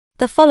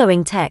The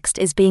following text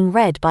is being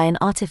read by an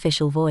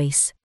artificial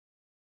voice.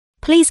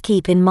 Please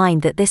keep in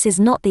mind that this is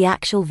not the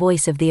actual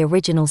voice of the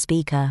original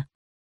speaker.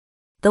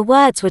 The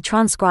words were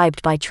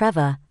transcribed by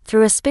Trevor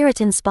through a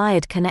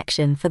spirit-inspired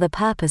connection for the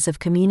purpose of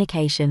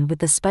communication with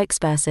the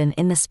spokesperson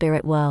in the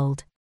spirit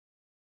world.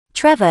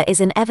 Trevor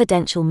is an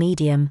evidential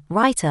medium,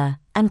 writer,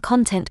 and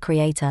content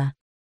creator.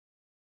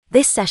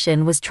 This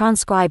session was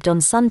transcribed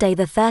on Sunday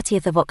the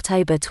 30th of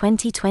October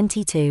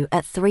 2022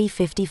 at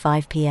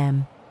 3:55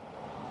 p.m.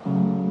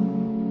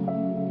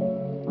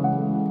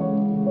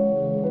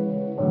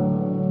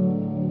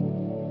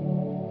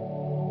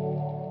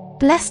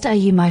 Blessed are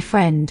you, my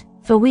friend,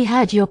 for we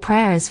heard your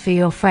prayers for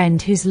your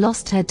friend who's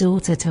lost her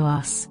daughter to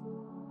us.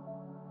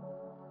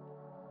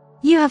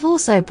 You have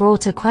also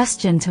brought a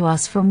question to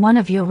us from one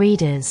of your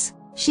readers.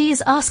 She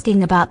is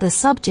asking about the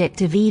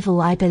subject of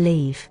evil, I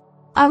believe.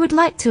 I would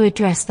like to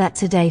address that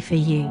today for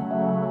you.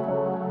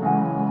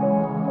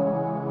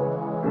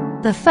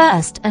 The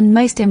first and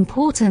most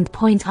important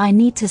point I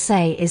need to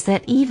say is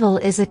that evil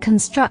is a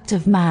construct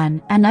of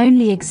man and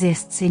only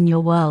exists in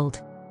your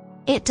world.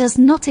 It does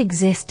not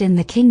exist in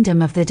the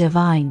kingdom of the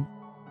divine.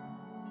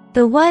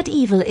 The word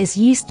evil is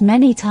used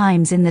many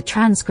times in the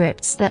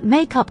transcripts that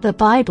make up the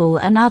Bible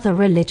and other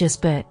religious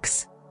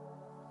books.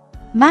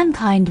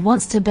 Mankind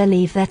wants to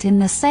believe that in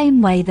the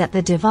same way that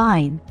the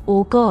divine,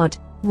 or God,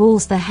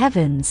 rules the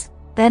heavens,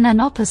 then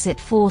an opposite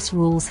force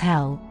rules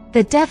hell,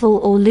 the devil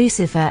or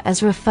Lucifer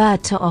as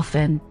referred to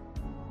often.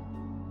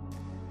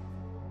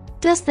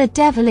 Does the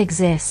devil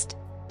exist?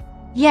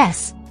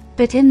 Yes,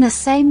 but in the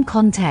same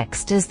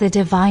context as the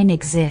divine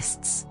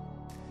exists.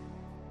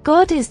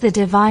 God is the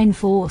divine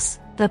force,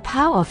 the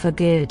power for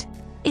good.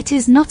 It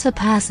is not a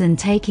person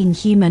taking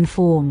human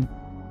form.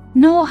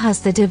 Nor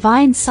has the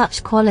divine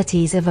such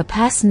qualities of a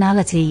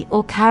personality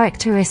or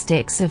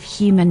characteristics of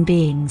human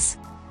beings.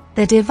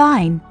 The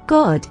divine,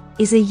 God,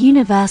 is a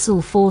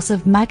universal force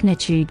of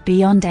magnitude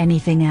beyond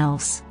anything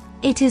else.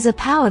 It is a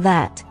power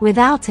that,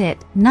 without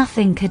it,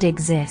 nothing could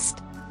exist.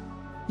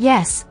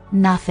 Yes,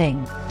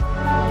 nothing.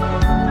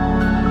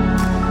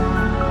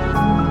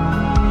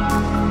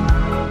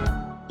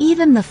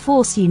 Even the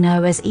force you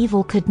know as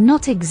evil could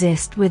not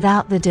exist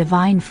without the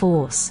divine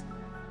force.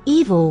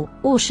 Evil,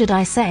 or should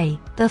I say,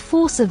 the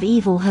force of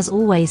evil has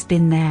always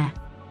been there.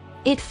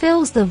 It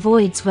fills the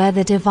voids where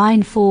the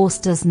divine force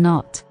does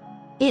not.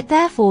 It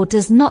therefore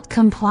does not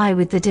comply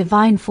with the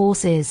divine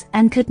forces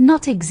and could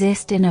not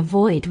exist in a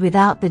void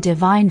without the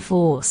divine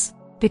force,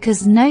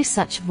 because no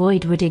such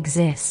void would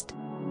exist.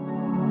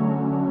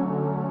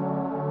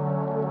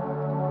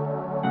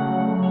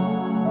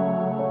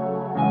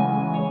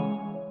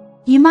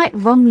 You might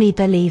wrongly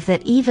believe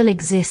that evil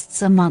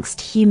exists amongst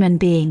human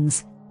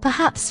beings,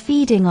 perhaps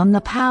feeding on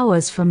the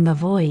powers from the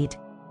void.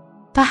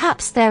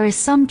 Perhaps there is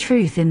some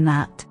truth in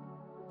that.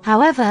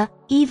 However,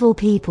 evil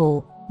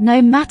people,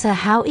 no matter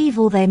how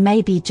evil they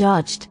may be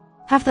judged,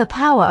 have the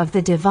power of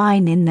the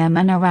divine in them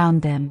and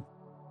around them.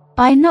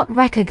 By not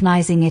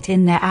recognizing it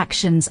in their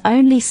actions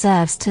only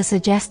serves to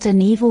suggest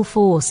an evil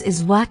force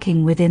is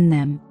working within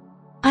them.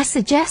 I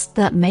suggest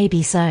that may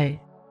be so.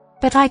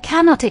 But I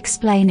cannot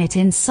explain it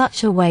in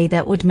such a way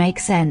that would make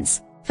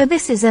sense, for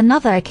this is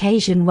another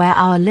occasion where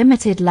our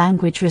limited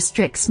language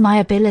restricts my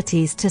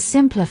abilities to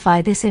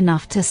simplify this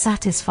enough to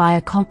satisfy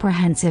a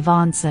comprehensive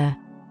answer.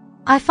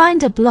 I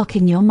find a block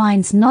in your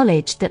mind's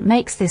knowledge that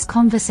makes this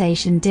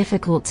conversation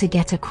difficult to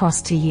get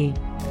across to you.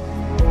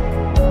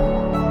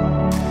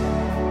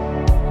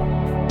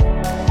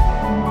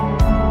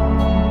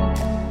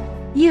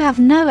 You have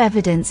no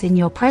evidence in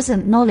your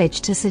present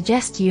knowledge to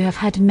suggest you have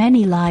had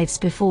many lives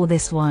before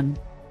this one.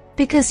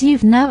 Because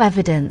you've no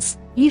evidence,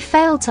 you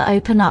fail to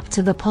open up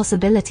to the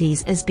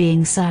possibilities as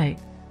being so.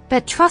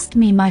 But trust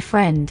me, my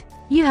friend,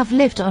 you have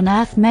lived on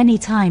earth many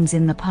times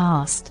in the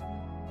past.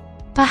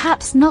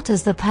 Perhaps not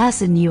as the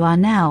person you are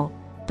now,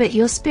 but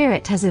your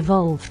spirit has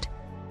evolved.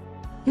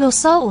 Your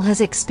soul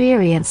has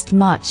experienced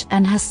much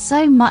and has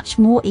so much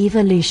more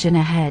evolution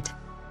ahead.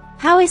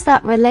 How is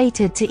that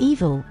related to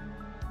evil?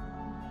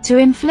 To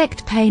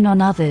inflict pain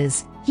on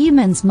others,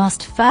 humans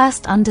must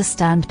first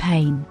understand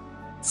pain.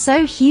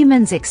 So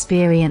humans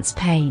experience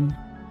pain.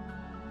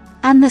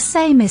 And the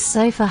same is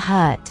so for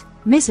hurt,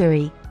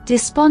 misery,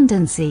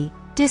 despondency,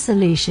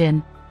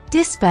 dissolution,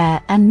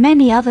 despair and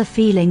many other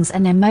feelings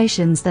and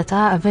emotions that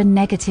are of a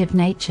negative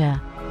nature.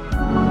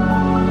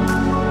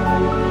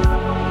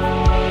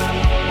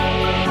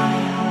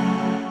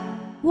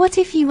 What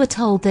if you were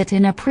told that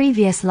in a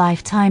previous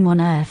lifetime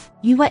on earth,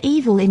 you were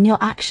evil in your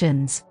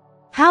actions?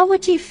 How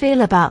would you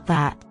feel about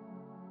that?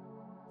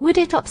 Would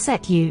it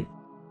upset you?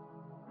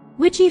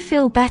 Would you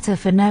feel better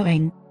for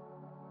knowing?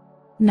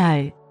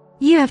 No.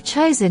 You have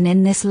chosen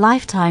in this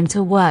lifetime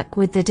to work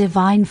with the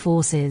divine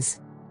forces.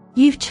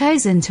 You've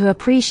chosen to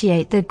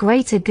appreciate the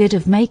greater good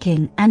of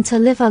making and to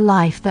live a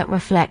life that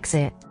reflects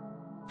it.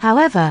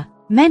 However,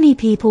 many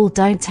people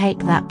don't take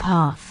that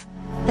path.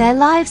 Their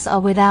lives are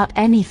without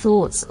any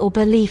thoughts or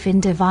belief in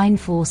divine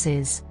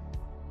forces.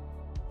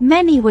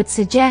 Many would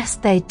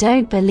suggest they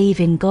don't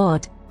believe in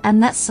God,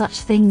 and that such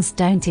things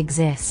don't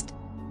exist.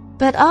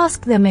 But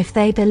ask them if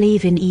they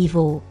believe in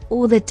evil,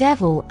 or the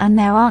devil, and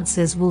their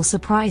answers will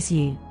surprise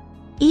you.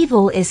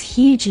 Evil is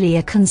hugely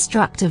a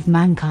construct of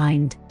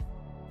mankind.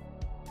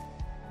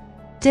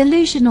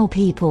 Delusional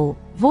people,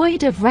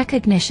 void of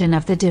recognition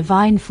of the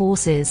divine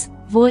forces,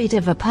 void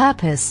of a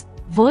purpose,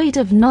 void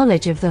of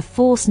knowledge of the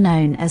force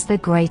known as the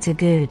greater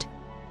good.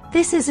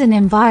 This is an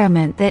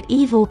environment that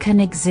evil can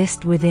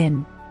exist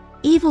within.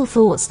 Evil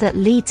thoughts that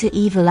lead to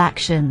evil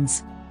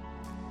actions.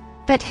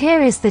 But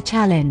here is the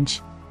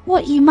challenge.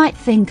 What you might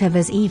think of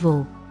as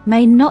evil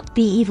may not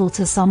be evil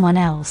to someone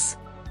else.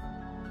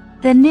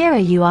 The nearer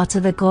you are to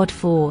the God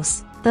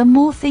force, the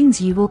more things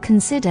you will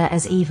consider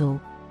as evil.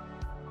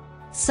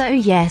 So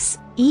yes,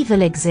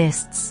 evil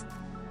exists.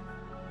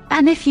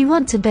 And if you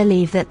want to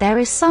believe that there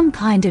is some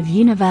kind of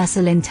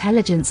universal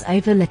intelligence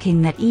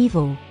overlooking that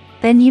evil,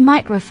 then you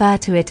might refer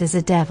to it as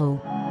a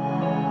devil.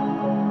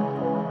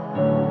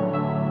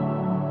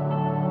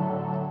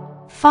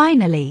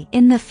 Finally,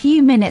 in the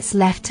few minutes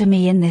left to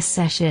me in this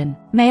session,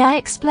 may I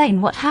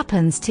explain what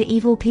happens to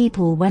evil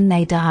people when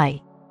they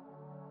die.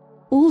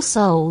 All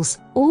souls,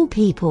 all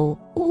people,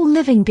 all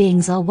living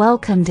beings are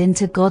welcomed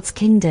into God's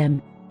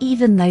kingdom,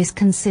 even those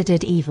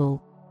considered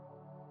evil.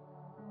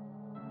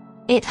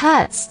 It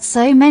hurts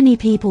so many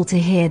people to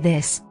hear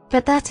this,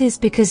 but that is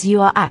because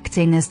you are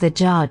acting as the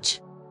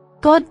judge.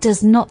 God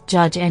does not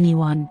judge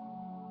anyone.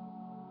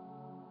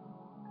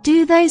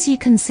 Do those you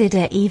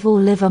consider evil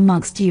live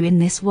amongst you in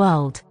this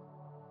world?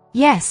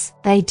 Yes,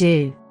 they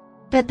do.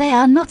 But they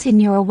are not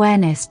in your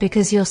awareness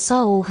because your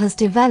soul has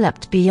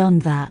developed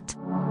beyond that.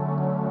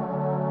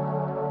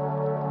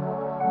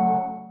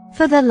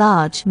 For the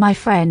large, my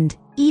friend,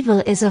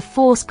 evil is a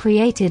force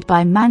created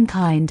by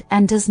mankind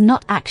and does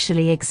not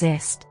actually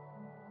exist.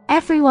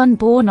 Everyone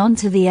born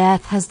onto the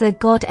earth has the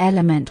God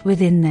element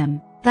within them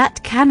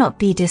that cannot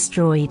be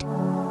destroyed.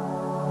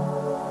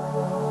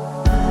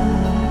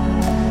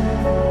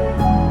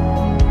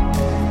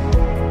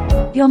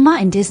 Your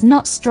mind is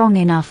not strong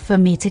enough for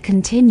me to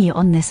continue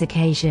on this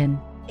occasion.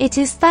 It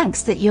is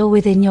thanks that you're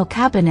within your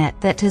cabinet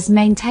that has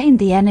maintained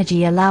the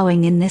energy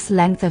allowing in this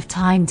length of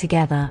time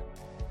together.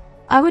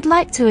 I would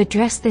like to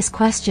address this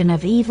question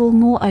of evil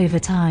more over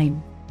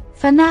time.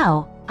 For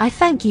now, I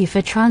thank you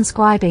for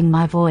transcribing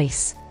my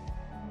voice.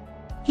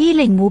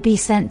 Healing will be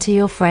sent to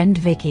your friend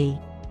Vicky.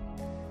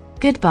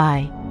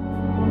 Goodbye.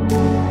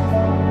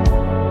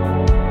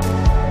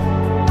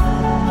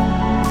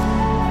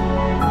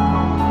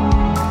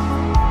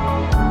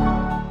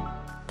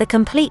 The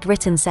complete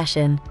written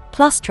session,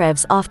 plus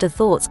Trev's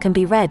afterthoughts, can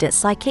be read at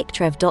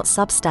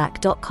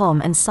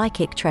psychictrev.substack.com, and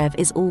psychictrev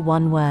is all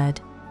one word.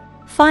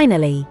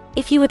 Finally,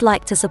 if you would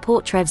like to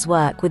support Trev's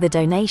work with a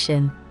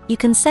donation, you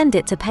can send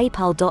it to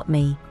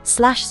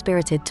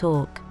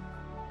paypal.me/spiritedtalk.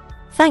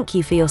 Thank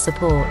you for your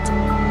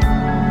support.